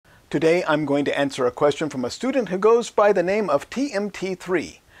Today I'm going to answer a question from a student who goes by the name of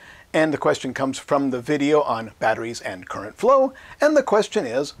TMT3. And the question comes from the video on batteries and current flow, and the question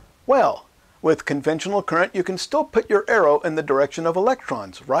is, well, with conventional current you can still put your arrow in the direction of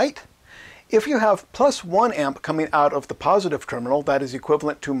electrons, right? If you have plus 1 amp coming out of the positive terminal, that is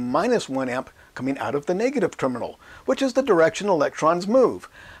equivalent to minus 1 amp coming out of the negative terminal, which is the direction electrons move.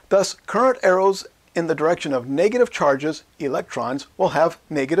 Thus, current arrows in the direction of negative charges, electrons, will have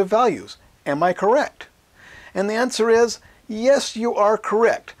negative values. Am I correct? And the answer is, yes, you are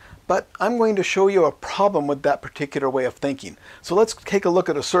correct. But I'm going to show you a problem with that particular way of thinking. So let's take a look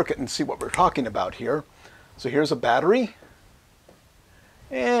at a circuit and see what we're talking about here. So here's a battery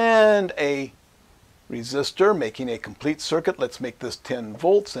and a resistor making a complete circuit. Let's make this 10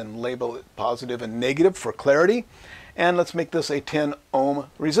 volts and label it positive and negative for clarity. And let's make this a 10 ohm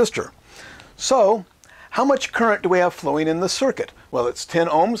resistor. So how much current do we have flowing in the circuit? Well, it's 10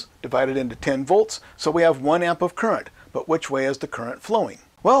 ohms divided into 10 volts, so we have 1 amp of current. But which way is the current flowing?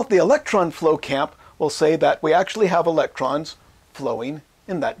 Well, the electron flow camp will say that we actually have electrons flowing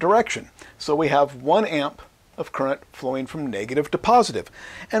in that direction. So we have 1 amp of current flowing from negative to positive.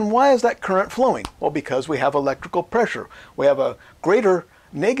 And why is that current flowing? Well, because we have electrical pressure. We have a greater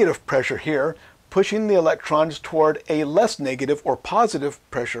negative pressure here, pushing the electrons toward a less negative or positive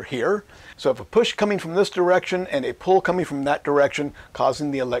pressure here. So I have a push coming from this direction and a pull coming from that direction,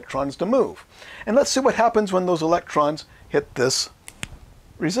 causing the electrons to move. And let's see what happens when those electrons hit this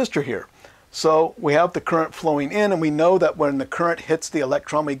resistor here. So we have the current flowing in, and we know that when the current hits the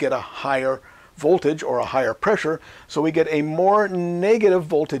electron, we get a higher voltage or a higher pressure. So we get a more negative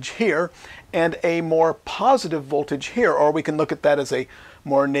voltage here and a more positive voltage here. Or we can look at that as a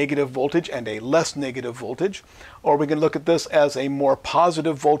more negative voltage and a less negative voltage. Or we can look at this as a more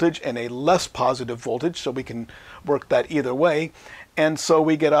positive voltage and a less positive voltage. So we can work that either way. And so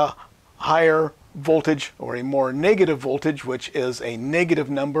we get a higher voltage or a more negative voltage, which is a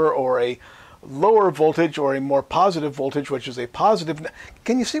negative number, or a lower voltage or a more positive voltage, which is a positive.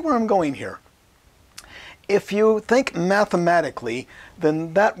 Can you see where I'm going here? If you think mathematically,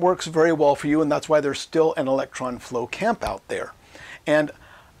 then that works very well for you, and that's why there's still an electron flow camp out there. And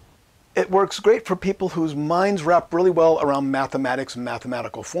it works great for people whose minds wrap really well around mathematics and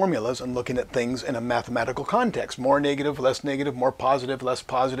mathematical formulas and looking at things in a mathematical context. More negative, less negative, more positive, less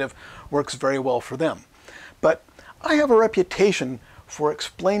positive works very well for them. But I have a reputation for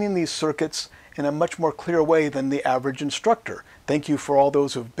explaining these circuits in a much more clear way than the average instructor. Thank you for all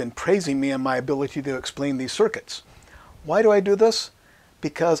those who've been praising me and my ability to explain these circuits. Why do I do this?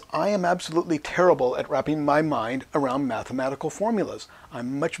 Because I am absolutely terrible at wrapping my mind around mathematical formulas.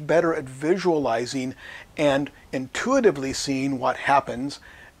 I'm much better at visualizing and intuitively seeing what happens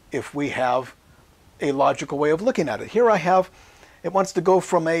if we have a logical way of looking at it. Here I have, it wants to go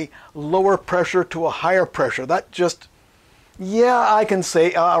from a lower pressure to a higher pressure. That just, yeah, I can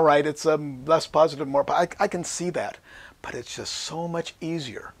say, all right, it's less positive, more, I can see that. But it's just so much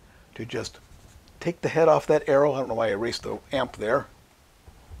easier to just take the head off that arrow. I don't know why I erased the amp there.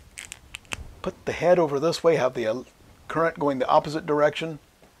 Put the head over this way, have the current going the opposite direction.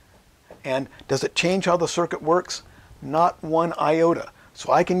 And does it change how the circuit works? Not one iota.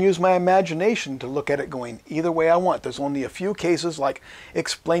 So I can use my imagination to look at it going either way I want. There's only a few cases, like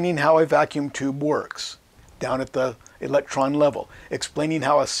explaining how a vacuum tube works down at the electron level, explaining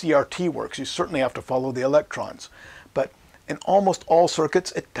how a CRT works. You certainly have to follow the electrons. But in almost all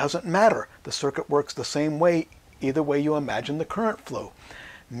circuits, it doesn't matter. The circuit works the same way, either way you imagine the current flow.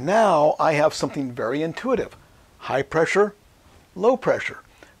 Now I have something very intuitive. High pressure, low pressure.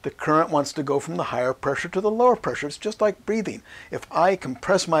 The current wants to go from the higher pressure to the lower pressure. It's just like breathing. If I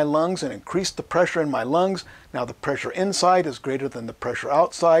compress my lungs and increase the pressure in my lungs, now the pressure inside is greater than the pressure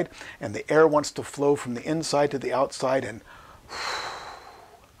outside, and the air wants to flow from the inside to the outside, and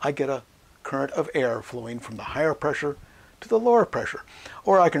I get a current of air flowing from the higher pressure to the lower pressure.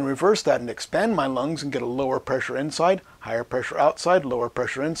 Or I can reverse that and expand my lungs and get a lower pressure inside, higher pressure outside, lower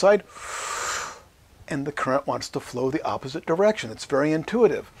pressure inside, and the current wants to flow the opposite direction. It's very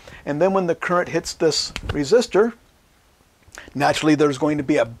intuitive. And then when the current hits this resistor, naturally there's going to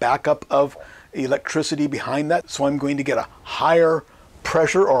be a backup of electricity behind that, so I'm going to get a higher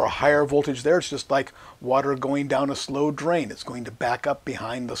pressure or a higher voltage there. It's just like water going down a slow drain. It's going to back up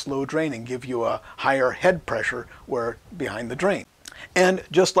behind the slow drain and give you a higher head pressure where behind the drain. And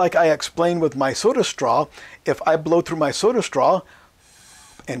just like I explained with my soda straw, if I blow through my soda straw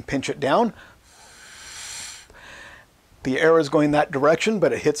and pinch it down, the air is going that direction,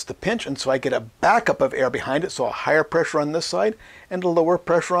 but it hits the pinch, and so I get a backup of air behind it, so a higher pressure on this side and a lower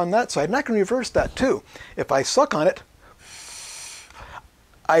pressure on that side. And I can reverse that too. If I suck on it,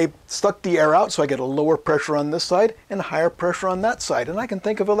 I suck the air out, so I get a lower pressure on this side and higher pressure on that side. And I can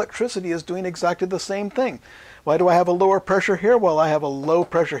think of electricity as doing exactly the same thing. Why do I have a lower pressure here? Well, I have a low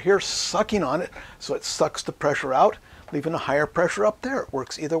pressure here sucking on it, so it sucks the pressure out, leaving a higher pressure up there. It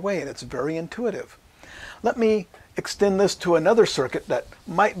works either way, and it's very intuitive. Let me extend this to another circuit that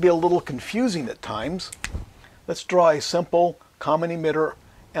might be a little confusing at times. Let's draw a simple common emitter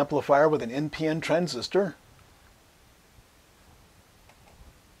amplifier with an NPN transistor.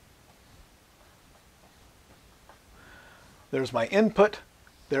 There's my input,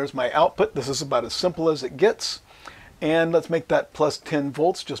 there's my output. This is about as simple as it gets. And let's make that plus 10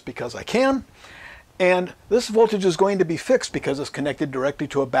 volts just because I can. And this voltage is going to be fixed because it's connected directly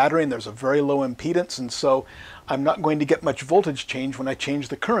to a battery and there's a very low impedance, and so I'm not going to get much voltage change when I change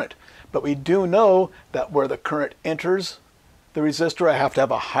the current. But we do know that where the current enters the resistor, I have to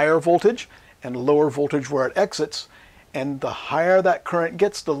have a higher voltage and lower voltage where it exits. And the higher that current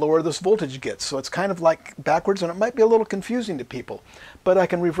gets, the lower this voltage gets. So it's kind of like backwards, and it might be a little confusing to people. But I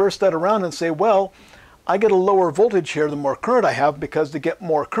can reverse that around and say, well, I get a lower voltage here the more current I have, because to get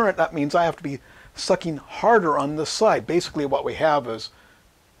more current, that means I have to be sucking harder on this side. Basically what we have is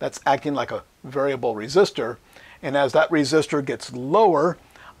that's acting like a variable resistor. And as that resistor gets lower,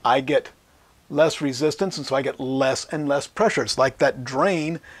 I get less resistance, and so I get less and less pressure. It's like that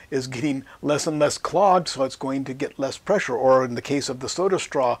drain is getting less and less clogged, so it's going to get less pressure. Or in the case of the soda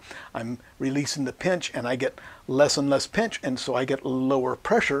straw, I'm releasing the pinch and I get less and less pinch, and so I get lower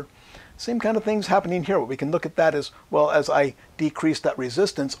pressure. Same kind of things happening here. What we can look at that is, well, as I decrease that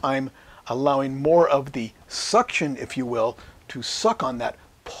resistance, I'm allowing more of the suction, if you will, to suck on that,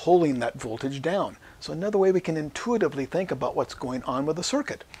 pulling that voltage down. So another way we can intuitively think about what's going on with the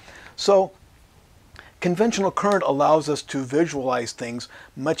circuit. So conventional current allows us to visualize things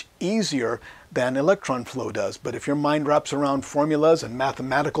much easier than electron flow does. But if your mind wraps around formulas and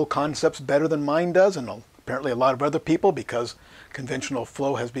mathematical concepts better than mine does, and apparently a lot of other people, because conventional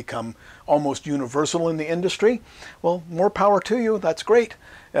flow has become almost universal in the industry, well, more power to you. That's great.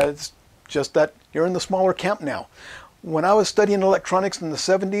 It's just that you're in the smaller camp now. When I was studying electronics in the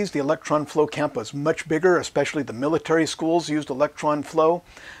 70s, the electron flow camp was much bigger, especially the military schools used electron flow.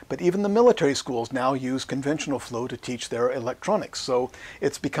 But even the military schools now use conventional flow to teach their electronics. So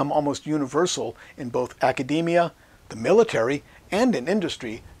it's become almost universal in both academia, the military, and in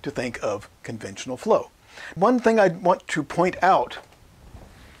industry to think of conventional flow. One thing I want to point out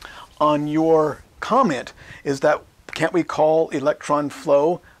on your comment is that can't we call electron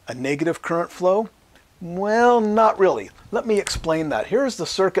flow a negative current flow? Well, not really. Let me explain that. Here's the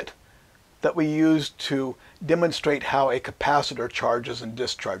circuit that we use to demonstrate how a capacitor charges and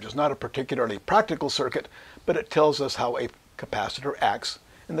discharges. Not a particularly practical circuit, but it tells us how a capacitor acts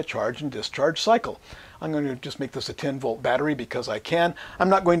in the charge and discharge cycle. I'm going to just make this a 10-volt battery because I can. I'm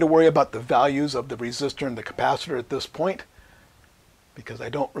not going to worry about the values of the resistor and the capacitor at this point because I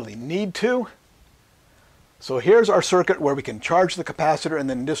don't really need to. So here's our circuit where we can charge the capacitor and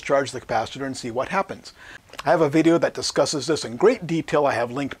then discharge the capacitor and see what happens. I have a video that discusses this in great detail. I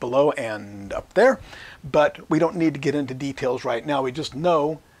have linked below and up there, but we don't need to get into details right now. We just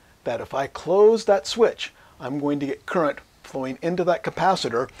know that if I close that switch, I'm going to get current flowing into that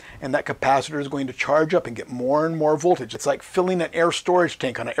capacitor, and that capacitor is going to charge up and get more and more voltage. It's like filling an air storage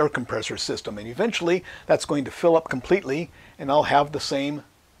tank on an air compressor system, and eventually that's going to fill up completely, and I'll have the same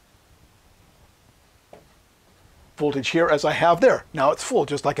voltage here as I have there. Now it's full,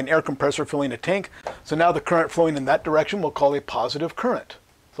 just like an air compressor filling a tank. So now the current flowing in that direction we'll call a positive current.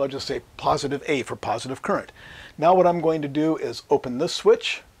 So I'll just say positive A for positive current. Now what I'm going to do is open this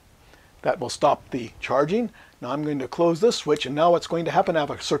switch. That will stop the charging. Now I'm going to close this switch, and now what's going to happen, I have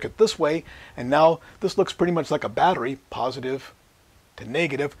a circuit this way, and now this looks pretty much like a battery, positive to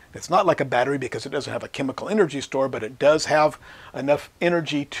negative. It's not like a battery because it doesn't have a chemical energy store, but it does have enough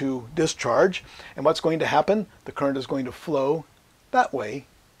energy to discharge. And what's going to happen? The current is going to flow that way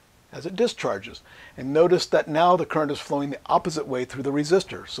as it discharges. And notice that now the current is flowing the opposite way through the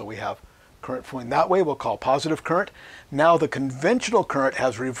resistor. So we have current flowing that way, we'll call positive current. Now the conventional current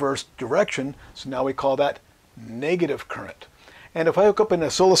has reversed direction, so now we call that negative current. And if I hook up an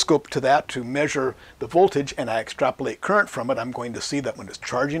oscilloscope to that to measure the voltage and I extrapolate current from it, I'm going to see that when it's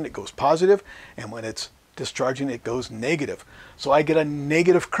charging it goes positive, and when it's discharging it goes negative. So I get a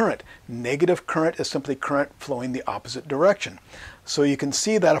negative current. Negative current is simply current flowing the opposite direction. So you can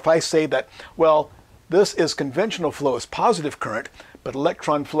see that if I say that, well, this is conventional flow is positive current, but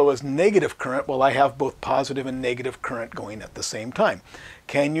electron flow is negative current, well, I have both positive and negative current going at the same time.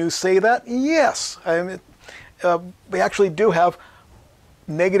 Can you say that? Yes. We actually do have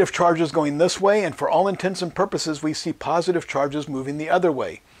negative charges going this way, and for all intents and purposes we see positive charges moving the other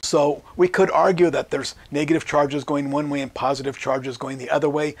way. So we could argue that there's negative charges going one way and positive charges going the other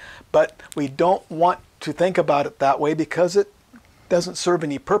way, but we don't want to think about it that way because it doesn't serve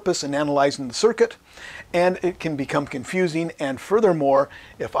any purpose in analyzing the circuit, and it can become confusing. And furthermore,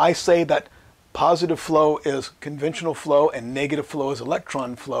 if I say that positive flow is conventional flow and negative flow is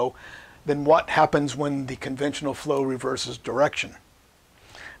electron flow, then what happens when the conventional flow reverses direction?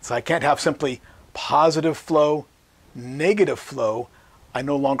 So I can't have simply positive flow, negative flow. I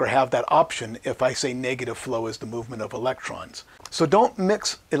no longer have that option if I say negative flow is the movement of electrons. So don't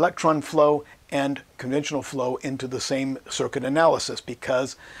mix electron flow and conventional flow into the same circuit analysis,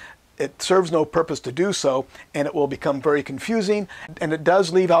 because it serves no purpose to do so, and it will become very confusing. And it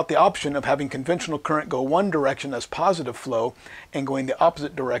does leave out the option of having conventional current go one direction as positive flow and going the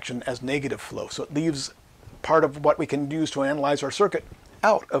opposite direction as negative flow. So it leaves part of what we can use to analyze our circuit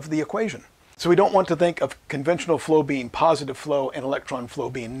out of the equation. So we don't want to think of conventional flow being positive flow and electron flow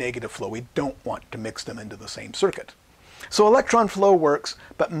being negative flow. We don't want to mix them into the same circuit. So electron flow works,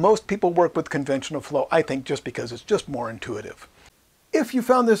 but most people work with conventional flow, I think, just because it's just more intuitive. If you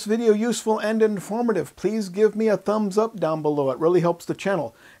found this video useful and informative, please give me a thumbs up down below. It really helps the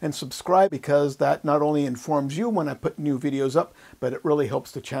channel. And subscribe, because that not only informs you when I put new videos up, but it really helps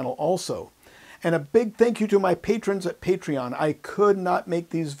the channel also. And a big thank you to my patrons at Patreon. I could not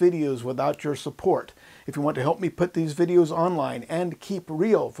make these videos without your support. If you want to help me put these videos online and keep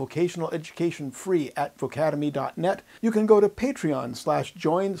real vocational education free at vocademy.net, you can go to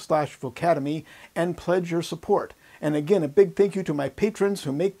patreon.com/join/vocademy and pledge your support. And again, a big thank you to my patrons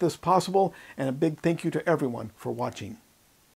who make this possible, and a big thank you to everyone for watching.